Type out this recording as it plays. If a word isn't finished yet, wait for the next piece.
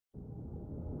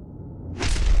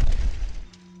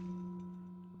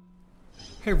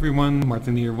Hey everyone,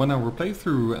 Martin here, 1 hour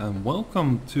playthrough, and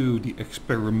welcome to the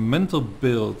experimental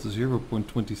build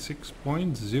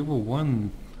 0.26.01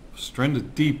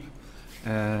 Stranded Deep.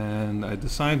 And I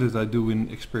decided I'd do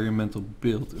an experimental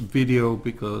build video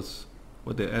because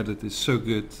what they added is so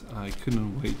good I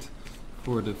couldn't wait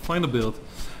for the final build.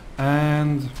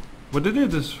 And what they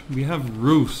did is we have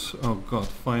roofs. Oh god,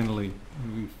 finally,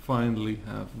 we finally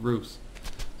have roofs.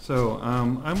 So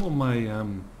I'm on my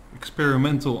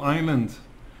experimental island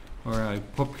where I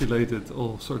populated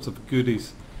all sorts of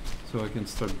goodies so I can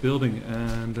start building,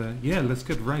 and yeah, let's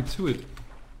get right to it.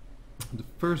 The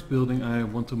first building I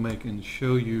want to make and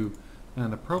show you,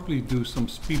 and I'll probably do some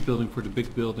speed building for the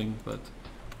big building, but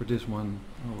for this one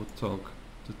I will talk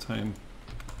the time.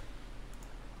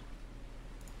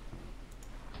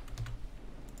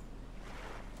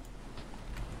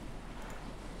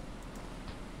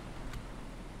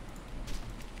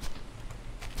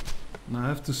 Now I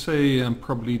have to say I'm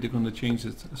probably going to change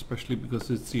it, especially because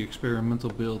it's the experimental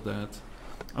build that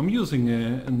I'm using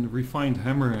a refined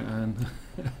hammer, and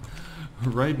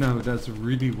right now that's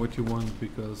really what you want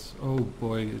because oh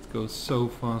boy, it goes so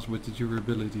fast with the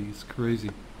durability, it's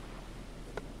crazy.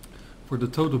 For the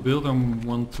total build I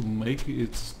want to make,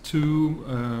 it's two,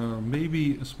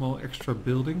 maybe a small extra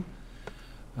building,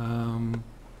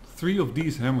 3 of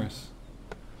these hammers,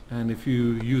 and if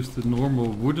you use the normal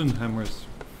wooden hammers,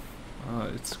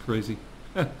 it's crazy.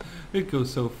 It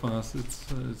goes so fast.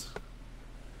 It's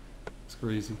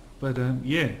crazy. But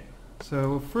yeah.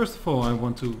 So first of all, I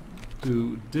want to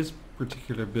do this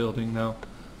particular building. Now,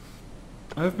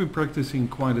 I've been practicing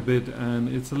quite a bit, and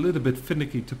it's a little bit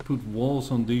finicky to put walls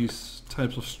on these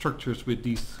types of structures with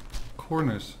these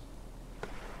corners.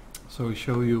 So I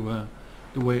show you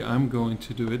the way I'm going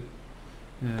to do it,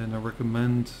 and I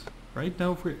recommend right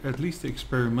now for at least the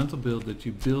experimental build that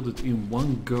you build it in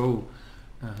one go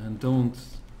and don't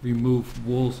remove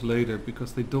walls later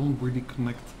because they don't really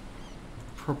connect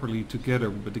properly together.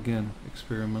 But again,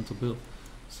 experimental build.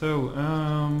 So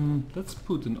let's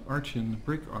put an arch in, a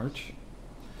brick arch.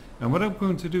 And what I'm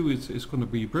going to do is going to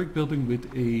be brick building with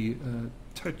a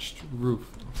thatched roof.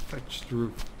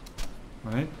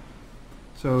 Right?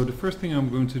 So the first thing I'm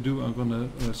going to do, I'm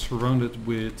going to surround it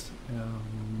with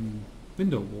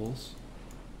window walls,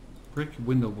 brick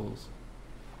window walls.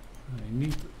 I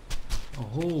need a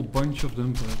whole bunch of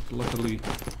them, but luckily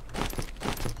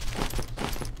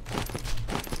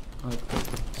I've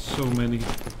got so many,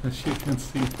 as you can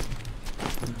see.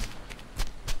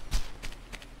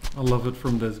 I love it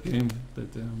from this game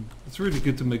that it's really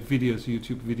good to make videos,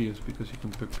 YouTube videos, because you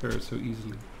can prepare so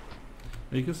easily.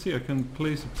 And you can see I can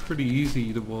place it pretty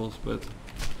easy, the walls, but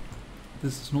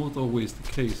this is not always the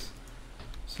case.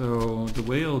 So the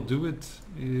way I'll do it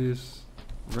is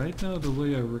right now the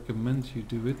way I recommend you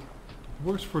do it. It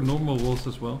works for normal walls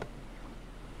as well.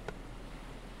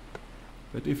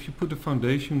 But if you put the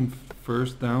foundation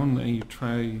first down and you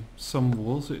try some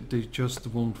walls, they just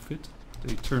won't fit.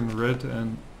 They turn red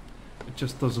and it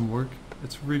just doesn't work.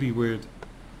 It's really weird.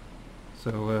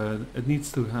 So it needs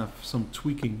to have some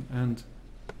tweaking. And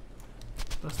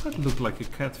does that look like a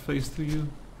cat face to you?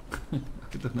 I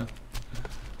don't know.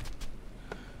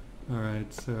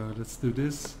 Alright, so let's do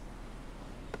this.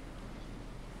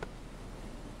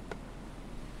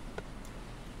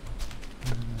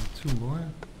 Two more.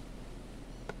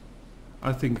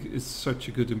 I think it's such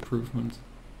a good improvement.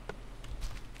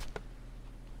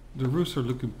 The roofs are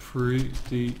looking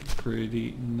pretty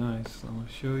nice. I'll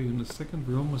show you in a second.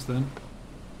 We're almost done.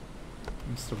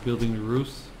 Let's start building the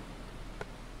roofs.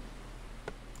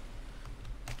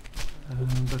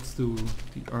 And let's do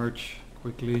the arch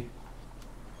quickly.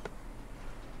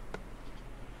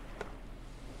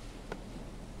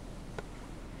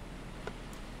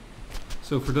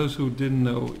 So for those who didn't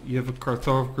know, you have a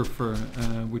cartographer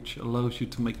which allows you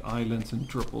to make islands and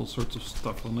drop all sorts of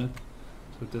stuff on it.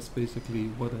 So that's basically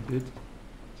what I did.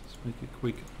 Let's make a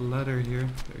quick ladder here.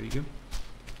 There you go.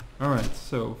 Alright,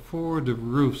 so for the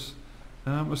roofs,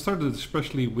 I started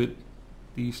especially with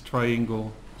these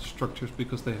triangle structures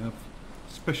because they have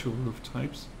special roof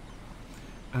types.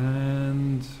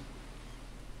 And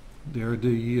they're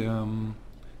the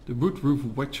wood roof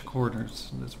wedge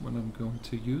corners. That's what I'm going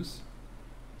to use.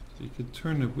 You can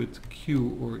turn it with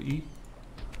Q or E,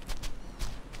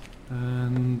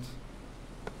 and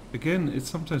again it's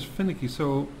sometimes finicky,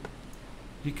 so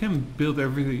you can build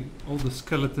all the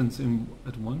skeletons in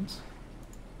at once,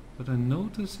 but I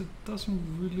notice it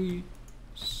doesn't really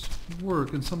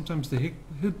work, and sometimes the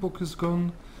hitbox is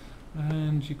gone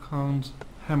and you can't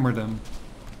hammer them.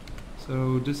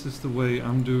 So this is the way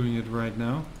I'm doing it right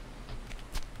now.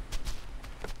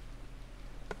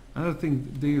 I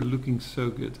think they're looking so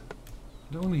good.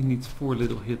 It only needs 4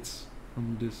 little hits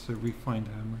from this refined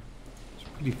hammer. It's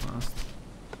pretty fast.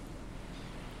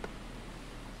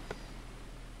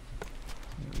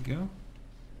 There we go.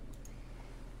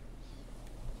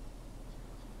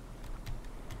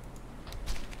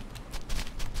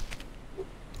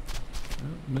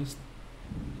 Oh, missed.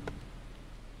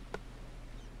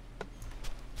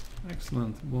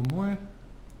 Excellent. One more.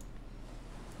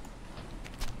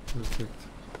 Perfect.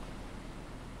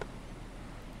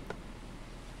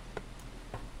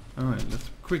 Alright, let's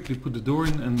quickly put the door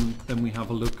in and then we have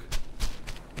a look.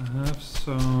 I have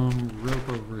some rope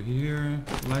over here,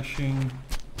 lashing,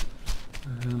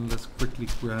 and let's quickly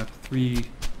grab 3.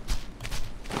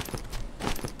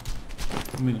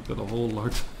 I mean, I've got a whole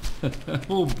lot, a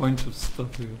whole bunch of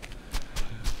stuff here.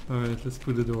 Alright, let's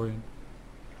put the door in.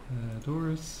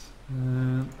 Doors,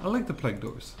 and I like the plank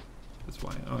doors. That's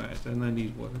why. Alright, and I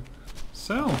need water.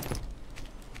 So,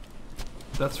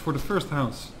 that's for the first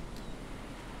house.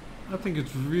 I think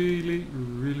it's really,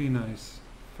 really nice.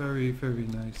 Very, very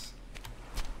nice.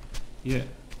 Yeah,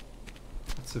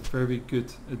 it's a very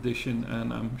good addition,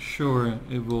 and I'm sure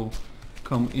it will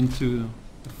come into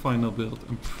the final build.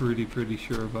 I'm pretty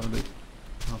sure about it.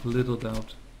 I have little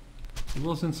doubt. The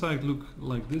walls inside look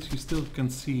like this. You still can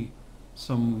see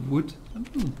some wood. I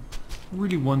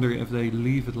really wonder if they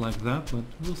leave it like that, but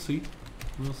we'll see.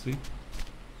 We'll see.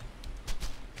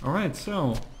 Alright,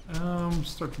 so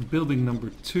start building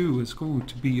number 2. It's going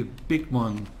to be a big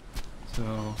one.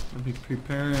 So let me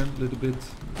prepare a little bit.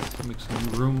 Let's make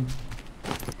some room.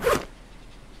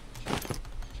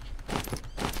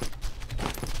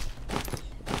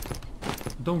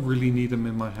 Don't really need them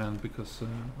in my hand because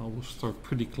I will start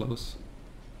pretty close.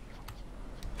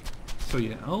 So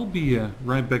yeah, I'll be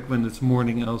right back when it's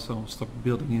morning. Also, I'll start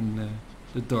building in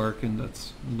the dark, and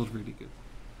that's not really good.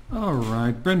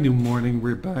 Alright, brand new morning,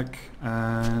 we're back,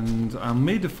 and I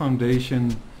made the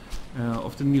foundation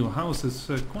of the new house. It's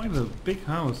quite a big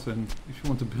house, and if you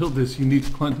want to build this you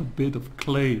need quite a bit of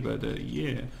clay, but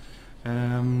yeah.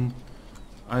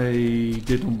 I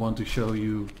didn't want to show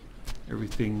you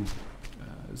everything.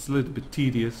 It's a little bit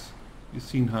tedious. You've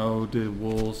seen how the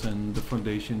walls and the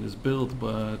foundation is built,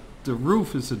 but the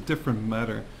roof is a different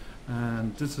matter,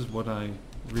 and this is what I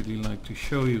really like to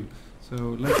show you.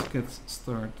 So let's get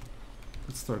started.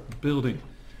 Let's start building.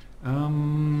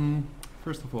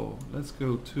 First of all, let's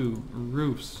go to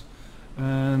roofs,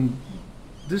 and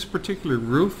this particular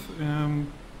roof,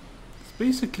 it's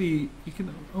basically you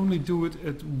can only do it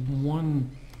at one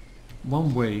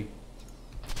way.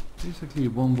 Basically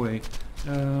one way.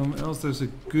 Else there's a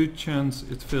good chance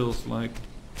it fails, like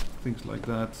things like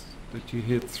that you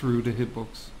hit through the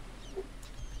hitbox.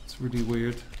 It's really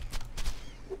weird.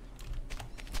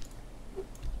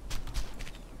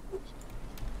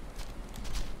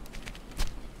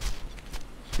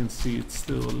 You can see it's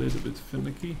still a little bit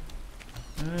finicky,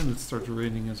 and it starts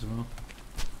raining as well.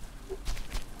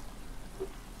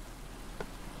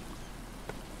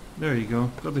 There you go,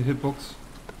 got the hitbox.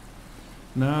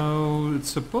 Now it's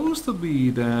supposed to be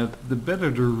that the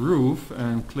better the roof,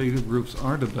 and clay roofs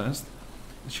are the best,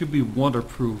 it should be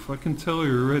waterproof. I can tell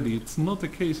you already, it's not the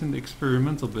case in the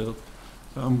experimental build.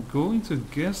 So I'm going to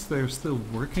guess they're still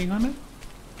working on it.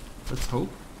 Let's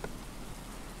hope.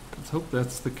 Let's hope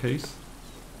that's the case.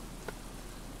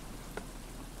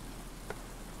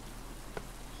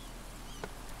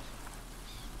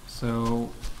 So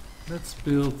let's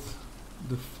build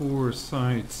the 4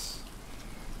 sides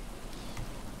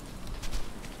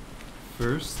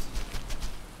first.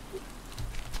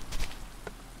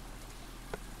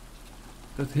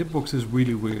 That hitbox is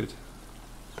really weird.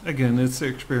 Again, it's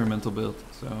an experimental build,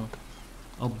 so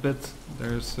I'll bet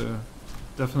there's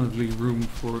definitely room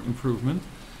for improvement.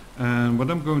 And what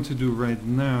I'm going to do right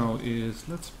now is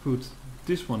let's put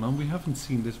this one on. We haven't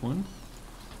seen this one,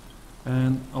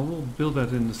 and I will build that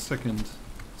in a second.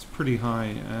 It's pretty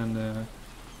high, and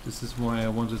this is why I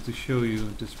wanted to show you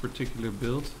this particular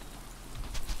build.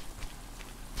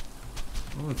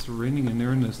 Oh, it's raining in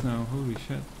earnest now, holy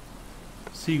shit.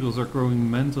 Seagulls are growing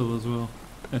mental as well.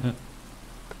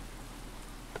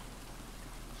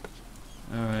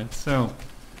 Alright, so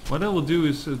what I will do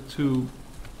is to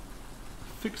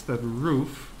fix that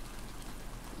roof.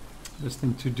 Best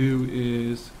thing to do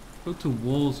is go to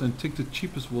walls and take the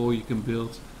cheapest wall you can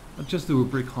build. I'll just do a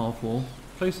brick half wall,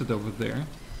 place it over there.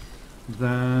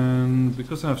 Then,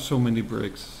 because I have so many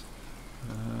bricks,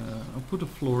 I'll put a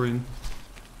floor in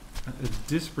at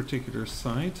this particular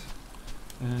side,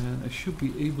 and I should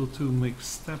be able to make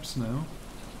steps now.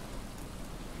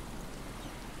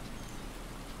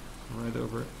 Right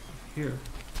over here.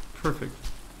 Perfect.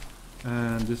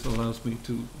 and this allows me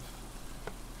to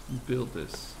build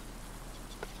this.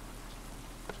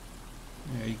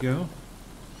 There you go.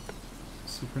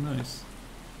 Super nice.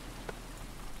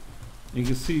 You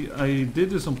can see I did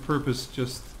this on purpose,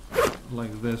 just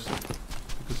like this,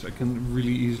 because I can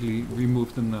really easily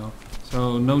remove them now.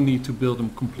 So no need to build them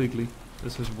completely.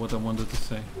 This is what I wanted to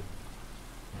say.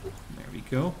 There we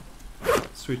go.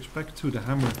 Switch back to the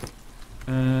hammer.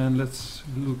 And let's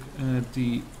look at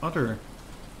the other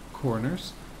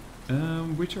corners,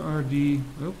 which are the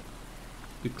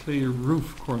clay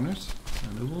roof corners.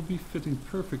 And it will be fitting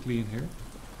perfectly in here.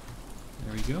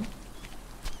 There we go.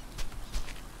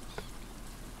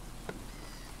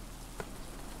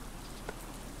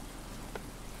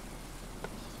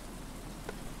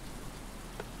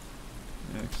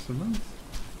 Excellent.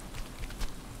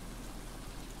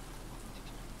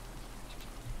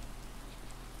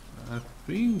 I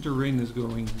think the rain is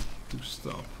going to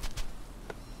stop.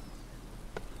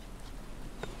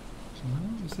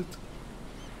 No, is it?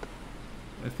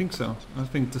 I think so. I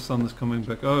think the sun is coming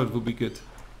back. Oh, it will be good.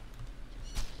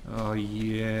 Oh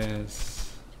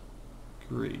yes.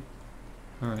 Great.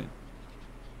 Alright.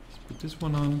 Let's put this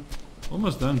one on.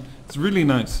 Almost done. It's really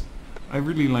nice. I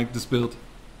really like this build.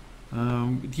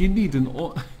 You need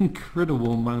an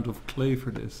incredible amount of clay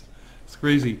for this. It's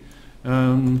crazy.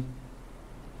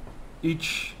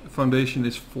 Each foundation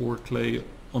is 4 clay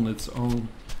on its own.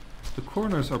 The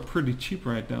corners are pretty cheap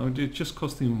right now. They're just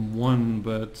costing 1,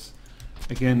 but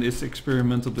again, it's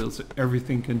experimental build, so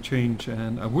everything can change,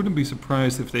 and I wouldn't be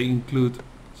surprised if they include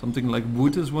something like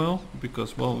wood as well,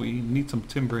 because, well, we need some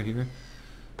timber here.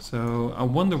 So I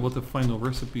wonder what the final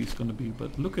recipe is going to be,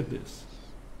 but look at this.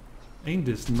 Ain't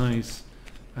this nice?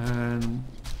 And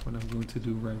what I'm going to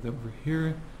do right over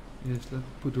here is let's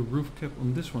put a roof cap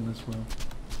on this one as well.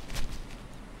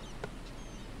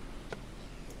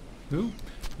 Oh,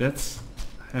 that's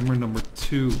hammer number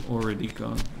 2 already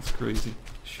gone. It's crazy.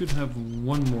 Should have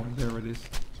one more. There it is.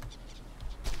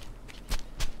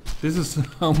 This is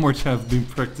how much I've been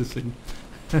practicing.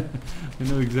 I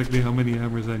know exactly how many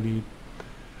hammers I need.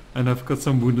 And I've got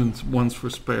some wooden ones for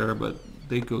spare, but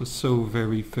they go so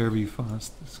very, very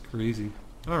fast. It's crazy.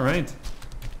 Alright.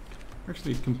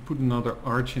 Actually, I can put another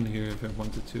arch in here if I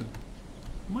wanted to.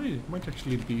 Might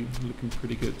actually be looking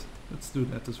pretty good. Let's do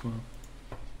that as well.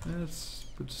 Let's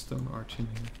put a stone arch in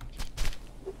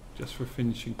here. Just for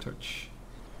finishing touch.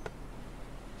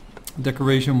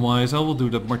 Decoration wise, I will do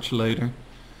that much later.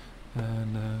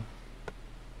 And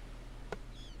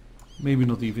maybe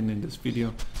not even in this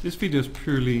video. This video is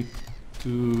purely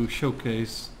to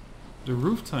showcase the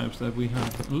roof types that we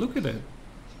have. Look at it.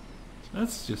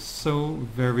 That's just so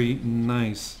very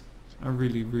nice. I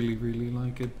really, really, really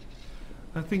like it.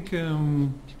 I think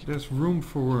there's room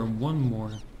for one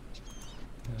more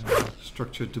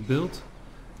structure to build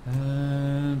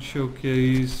and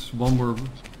showcase one more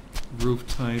roof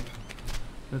type.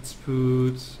 Let's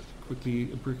put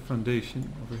quickly a brick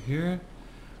foundation over here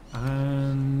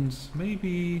and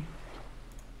maybe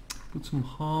put some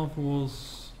half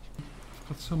walls. I've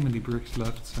got so many bricks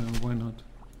left, so why not?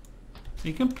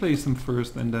 You can place them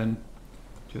first and then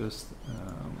just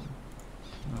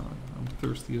I'm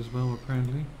thirsty as well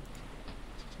apparently,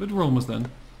 but we're almost done.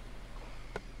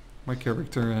 My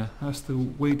character has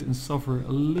to wait and suffer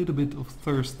a little bit of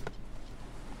thirst.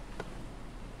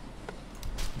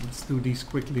 Let's do these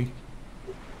quickly.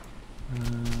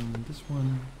 This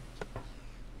one.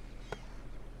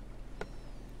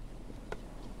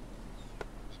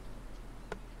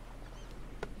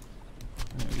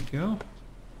 There we go.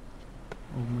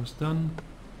 Almost done.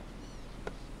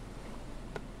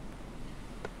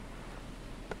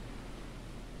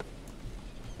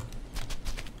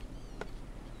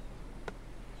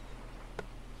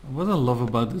 What I love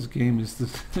about this game is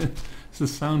it's the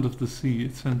sound of the sea.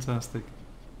 It's fantastic.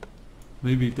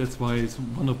 Maybe that's why it's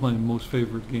one of my most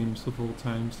favorite games of all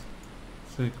times.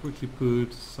 So I quickly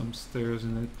put some stairs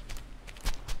in it.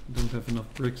 Don't have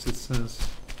enough bricks, it says.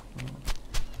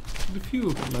 A few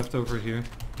left over here.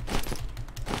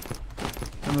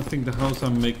 And I think the house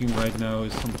I'm making right now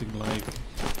is something like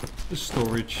a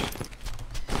storage.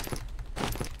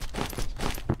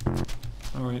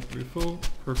 Alright, we're full.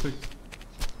 Perfect.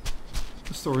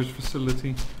 A storage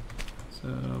facility. So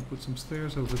I'll put some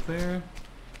stairs over there.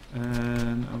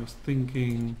 And I was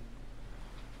thinking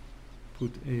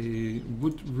put a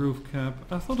wood roof cap.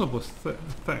 I thought it was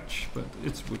thatch, but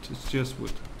it's wood. It's just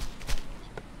wood.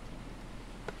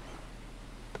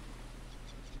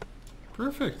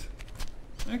 Perfect.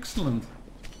 Excellent.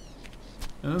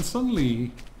 And then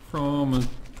suddenly from an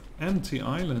empty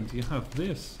island you have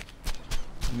this.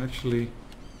 And actually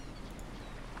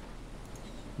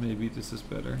maybe this is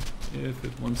better if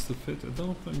it wants to fit. I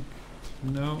don't think,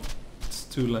 no, it's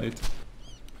too late.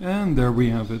 And there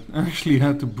we have it. I actually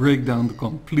had to break down the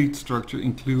complete structure,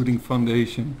 including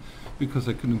foundation, because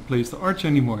I couldn't place the arch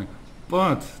anymore.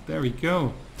 But there we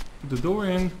go. Put the door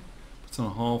in, put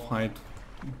some half height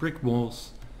brick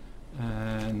walls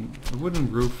and a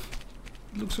wooden roof.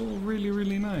 It looks all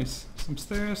really nice. Some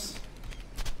stairs.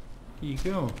 Here you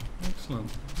go. Excellent.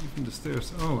 Even the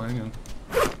stairs. Oh, hang on.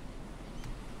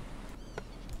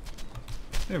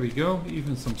 There we go.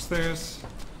 Even some stairs.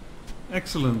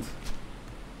 Excellent.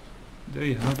 There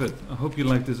you have it. I hope you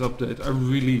like this update. I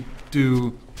really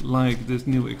do like this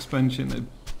new expansion.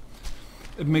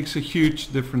 It makes a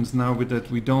huge difference now with that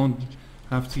we don't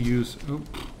have to use... Oh,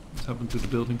 what's happened to the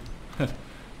building?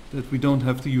 That we don't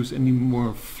have to use any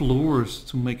more floors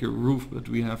to make a roof, but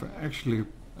we have actually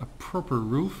a proper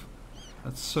roof.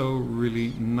 That's so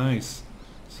really nice.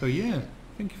 So yeah,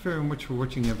 thank you very much for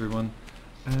watching, everyone.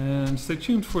 And stay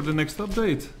tuned for the next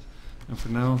update. And for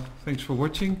now, thanks for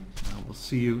watching. I will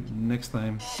see you next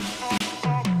time.